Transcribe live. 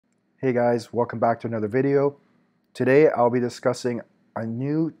Hey guys, welcome back to another video. Today I'll be discussing a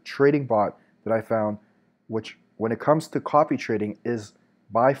new trading bot that I found, which when it comes to copy trading is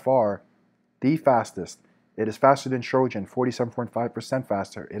by far the fastest. It is faster than Trojan, 47.5%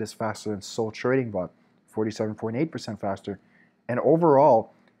 faster. It is faster than Sol Trading Bot, 47.8% faster. And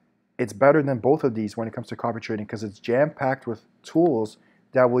overall, it's better than both of these when it comes to copy trading because it's jam-packed with tools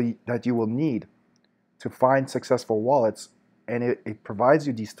that you will need to find successful wallets, and it provides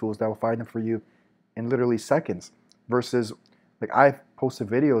you these tools that will find them for you in literally seconds. Versus, like, I've posted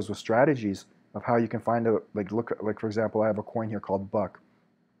videos with strategies of how you can find a like for example, I have a coin here called Buck.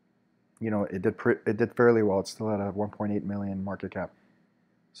 You know, it did fairly well. It's still at a 1.8 million market cap.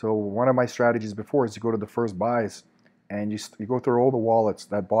 So one of my strategies before is to go to the first buys, and you go through all the wallets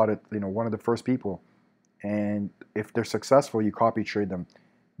that bought it. You know, one of the first people, and if they're successful, you copy trade them.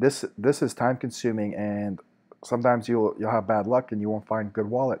 This is time consuming, and sometimes you'll have bad luck and you won't find good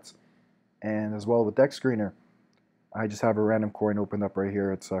wallets. And as well with Deck Screener, I just have a random coin opened up right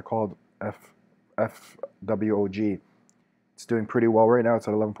here. It's called FWOG. It's doing pretty well right now. It's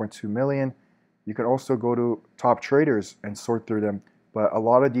at 11.2 million. You can also go to top traders and sort through them, but a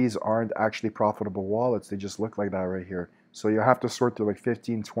lot of these aren't actually profitable wallets. They just look like that right here. So you have to sort through like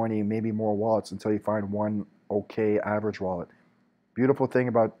 15, 20, maybe more wallets until you find one okay average wallet. Beautiful thing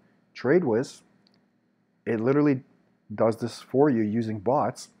about TradeWiz, it literally does this for you using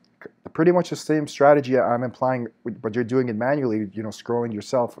bots. Pretty much the same strategy I'm implying, but you're doing it manually, you know, scrolling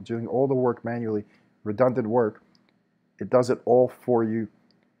yourself, doing all the work manually, redundant work. It does it all for you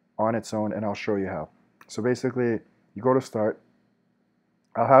on its own, and I'll show you how. So basically, you go to start.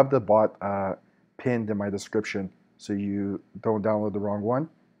 I'll have the bot pinned in my description so you don't download the wrong one.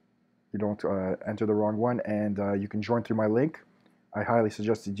 You don't enter the wrong one, and you can join through my link. I highly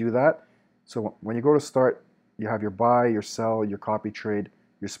suggest you do that. So when you go to start, you have your buy, your sell, your copy trade,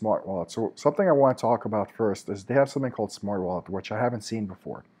 your smart wallet. So something I want to talk about first is they have something called smart wallet, which I haven't seen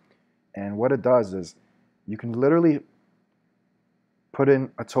before. And what it does is you can literally put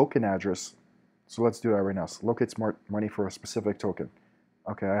in a token address. So let's do that right now. So locate smart money for a specific token.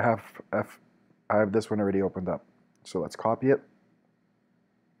 Okay, I have this one already opened up. So let's copy it.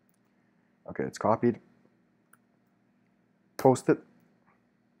 Okay, it's copied. Post it.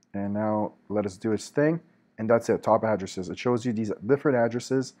 And now let us do its thing. And that's it, top addresses. It shows you these different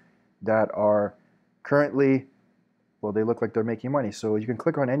addresses that are currently, well, they look like they're making money. So you can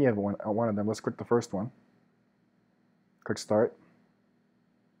click on any of one of them. Let's click the first one. Click start.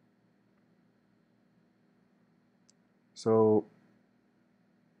 So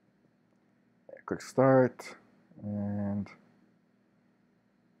click start, and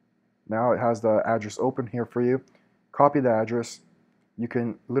now it has the address open here for you. Copy the address. You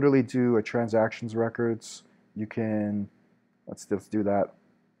can literally do a transactions records. You can, let's do that.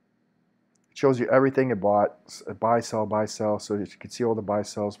 It shows you everything it bought, buy, sell, so you can see all the buy,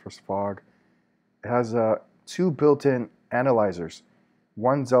 sells for FOG. It has two built-in analyzers.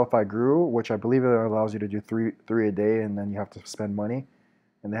 One Delphi Guru, which I believe it allows you to do three a day, and then you have to spend money.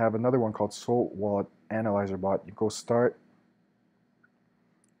 And they have another one called Sol Wallet Analyzer Bot. You go start,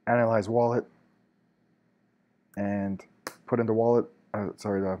 analyze wallet, and put in the wallet.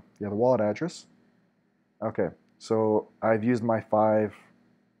 The wallet address. Okay, so I've used my 5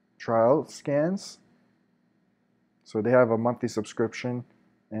 trial scans. So they have a monthly subscription,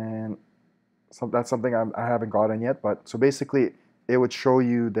 and that's something I haven't gotten yet. But so basically, it would show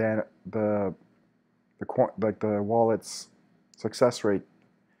you then the wallet's success rate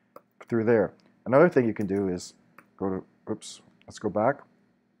through there. Another thing you can do is go to, let's go back.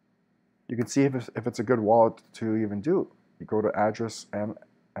 You can see if it's a good wallet to even do. You go to address and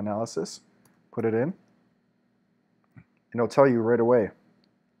analysis, put it in, and it'll tell you right away.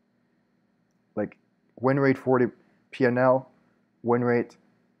 Like win rate 40, PNL, win rate,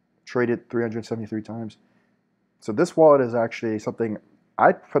 traded 373 times. So this wallet is actually something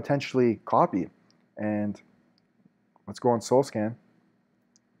I'd potentially copy. And let's go on SolScan,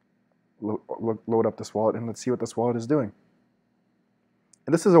 load up this wallet, and let's see what this wallet is doing.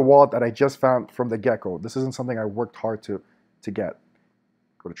 And this is a wallet that I just found from the get-go. This isn't something I worked hard to get.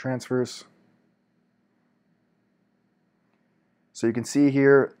 Go to transfers. So you can see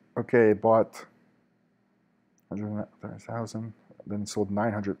here, okay, bought 130,000, then sold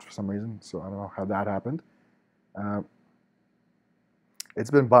 900 for some reason. So I don't know how that happened. It's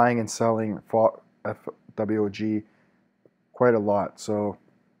been buying and selling FWOG quite a lot. So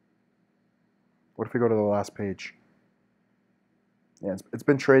what if we go to the last page? Yeah, it's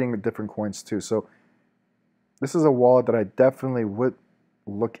been trading with different coins too. So this is a wallet that I definitely would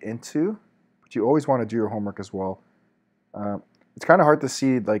look into, but you always want to do your homework as well. it's kind of hard to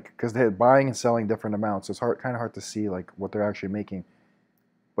see, like, because they're buying and selling different amounts. So it's kind of hard to see like what they're actually making.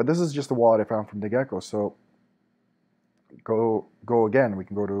 But this is just the wallet I found from the get-go. So go again. We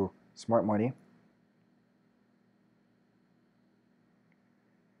can go to Smart Money.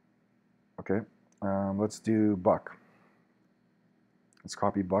 Okay, let's do Buck. Let's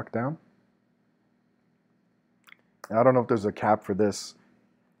copy Buck down. And I don't know if there's a cap for this.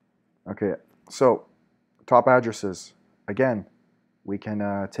 Okay, so top addresses. Again, we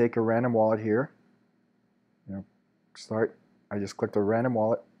can take a random wallet here. You know, start. I just clicked a random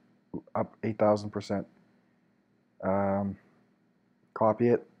wallet, up 8,000%. Copy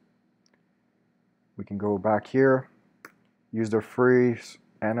it. We can go back here, use their free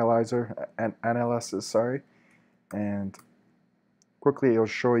analysis, sorry, and quickly it'll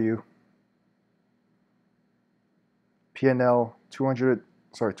show you P&L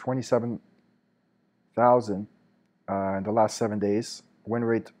 27,000 in the last 7 days. Win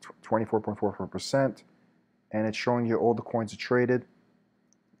rate 24.44%, and it's showing you all the coins it traded.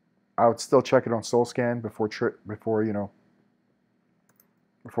 I would still check it on SoulScan before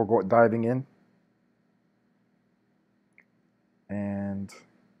diving in, and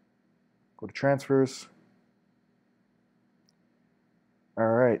go to transfers. All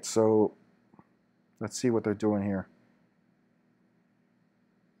right, so let's see what they're doing here.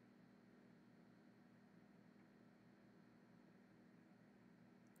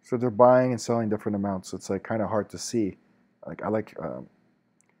 So they're buying and selling different amounts. So it's like kind of hard to see. Like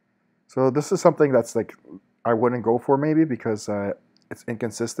so this is something that's like I wouldn't go for maybe because it's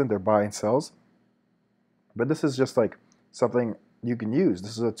inconsistent. They're buy and sells. But this is just like something you can use.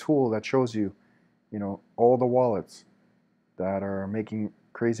 This is a tool that shows you, all the wallets that are making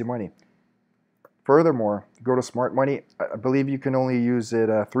crazy money. Furthermore, go to Smart Money. I believe you can only use it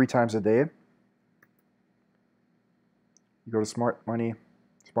 3 times a day. You go to Smart Money,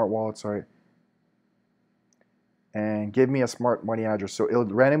 Smart Wallet, sorry, and give me a Smart Money address. So it'll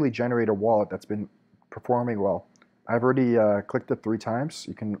randomly generate a wallet that's been performing well. I've already clicked it 3 times.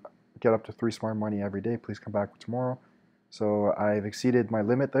 You can get up to 3 Smart Money every day. Please come back tomorrow. So I've exceeded my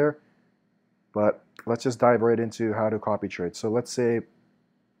limit there. But let's just dive right into how to copy trade. So let's say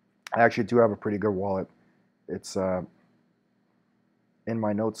I actually do have a pretty good wallet. It's in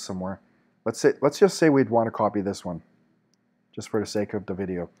my notes somewhere. Let's just say we'd want to copy this one, just for the sake of the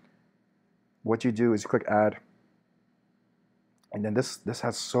video. What you do is you click Add, and then this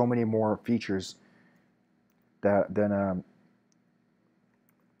has so many more features than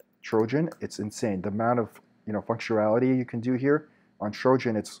Trojan. It's insane. The amount of functionality you can do here. On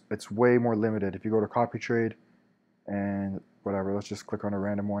Trojan, it's way more limited. If you go to copy trade and whatever, let's just click on a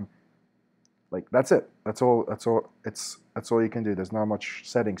random one. Like that's it. That's all you can do. There's not much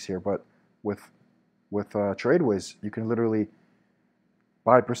settings here, but with TradeWiz, you can literally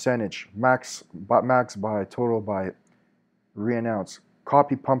buy percentage, max buy, total buy, reannounce,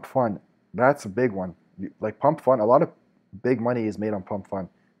 copy pump fund. That's a big one. Like pump fund, a lot of big money is made on pump fund.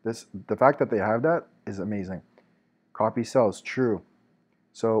 The fact that they have that is amazing. Copy sells, true.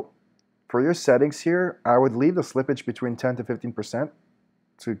 So for your settings here, I would leave the slippage between 10 to 15%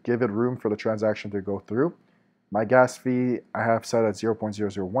 to give it room for the transaction to go through. My gas fee I have set at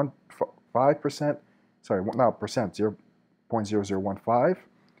 0.0015%. Sorry, not percent, 0.0015,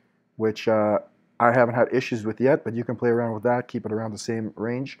 which I haven't had issues with yet, but you can play around with that, keep it around the same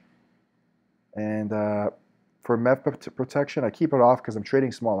range. And for MEV protection, I keep it off because I'm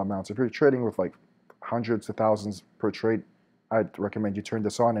trading small amounts. If you're trading with like hundreds of thousands per trade, I'd recommend you turn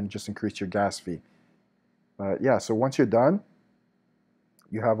this on and just increase your gas fee. But yeah, so once you're done,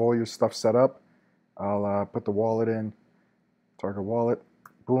 you have all your stuff set up. I'll put the wallet in, target wallet,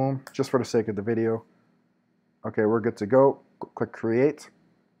 boom, just for the sake of the video. Okay, we're good to go. Click create,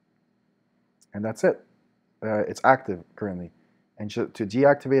 and that's it. It's active currently. And to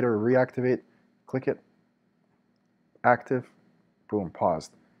deactivate or reactivate, click it, active, boom,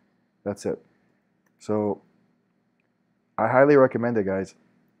 paused. That's it. So I highly recommend it, guys.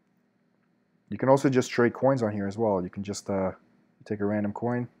 You can also just trade coins on here as well. You can just take a random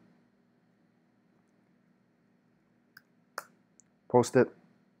coin, post it,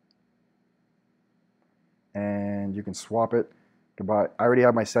 and you can swap it. I already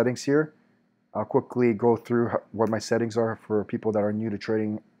have my settings here. I'll quickly go through what my settings are for people that are new to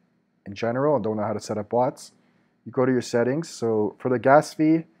trading in general and don't know how to set up bots. You go to your settings. So for the gas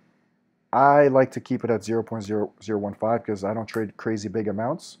fee, I like to keep it at 0.0015 because I don't trade crazy big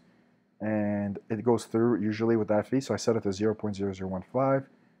amounts, and it goes through usually with that fee. So I set it to 0.0015.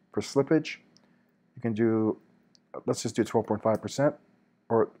 For slippage, you can do, let's just do 12.5%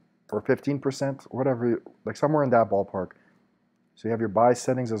 or 15%, whatever, like somewhere in that ballpark. So you have your buy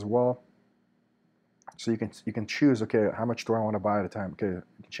settings as well. So you can choose, okay, how much do I want to buy at a time? Okay, you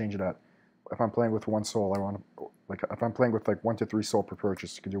can change that. If I'm playing with 1 sol, I want to, like, if I'm playing with like 1 to 3 sol per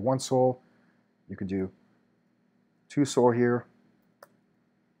purchase, you can do 1 sol, you can do 2 sol here,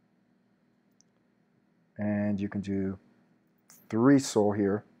 and you can do 3 sol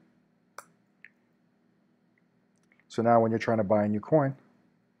here. So now when you're trying to buy a new coin,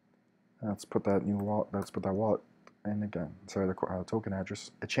 let's put that wallet, and again, sorry, the token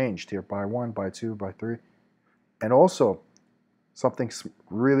address, it changed here, buy 1, buy 2, buy 3. And also, something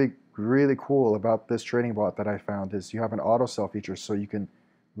really, really cool about this trading bot that I found is you have an auto sell feature, so you can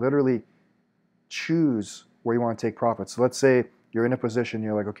literally choose where you want to take profit. So let's say you're in a position,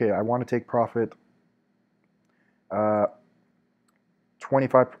 you're like, okay, I want to take profit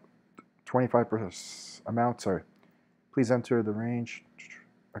 25% amount, sorry. Please enter the range.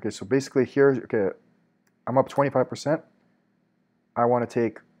 Okay, so basically here, okay, I'm up 25%. I want to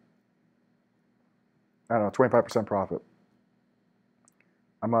take, I don't know, 25% profit.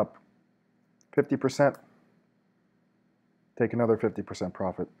 I'm up 50%. Take another 50%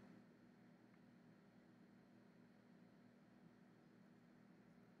 profit.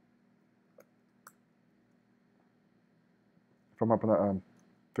 If I'm up on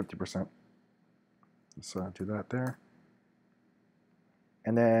 50%, let's do that there.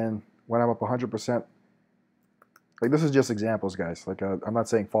 And then when I'm up 100%, like this is just examples, guys. Like I'm not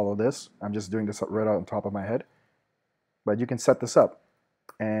saying follow this. I'm just doing this right on top of my head. But you can set this up,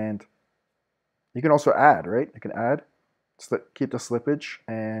 and you can also add, right? You can add, keep the slippage,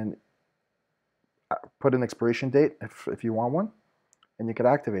 and put an expiration date if you want one, and you can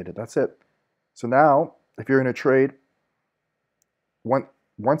activate it. That's it. So now, if you're in a trade,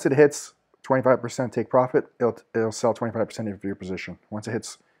 once it hits 25% take profit, it'll sell 25% of your position. Once it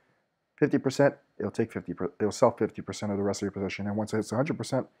hits 50%, it'll sell 50% of the rest of your position. And once it hits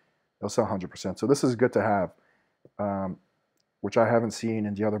 100%, it'll sell 100%. So this is good to have, which I haven't seen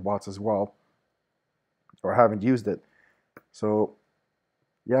in the other bots as well, or haven't used it. So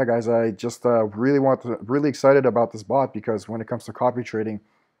yeah, guys, I just really excited about this bot, because when it comes to copy trading,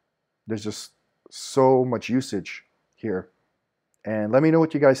 there's just so much usage here. And let me know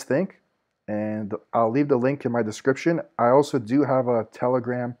what you guys think, and I'll leave the link in my description. I also do have a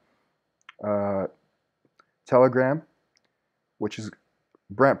Telegram, which is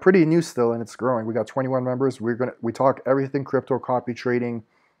pretty new still, and it's growing. We got 21 members. We talk everything crypto, copy trading,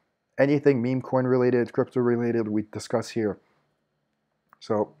 anything meme coin related, crypto related, we discuss here.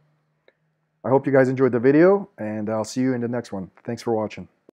 So I hope you guys enjoyed the video, and I'll see you in the next one. Thanks for watching.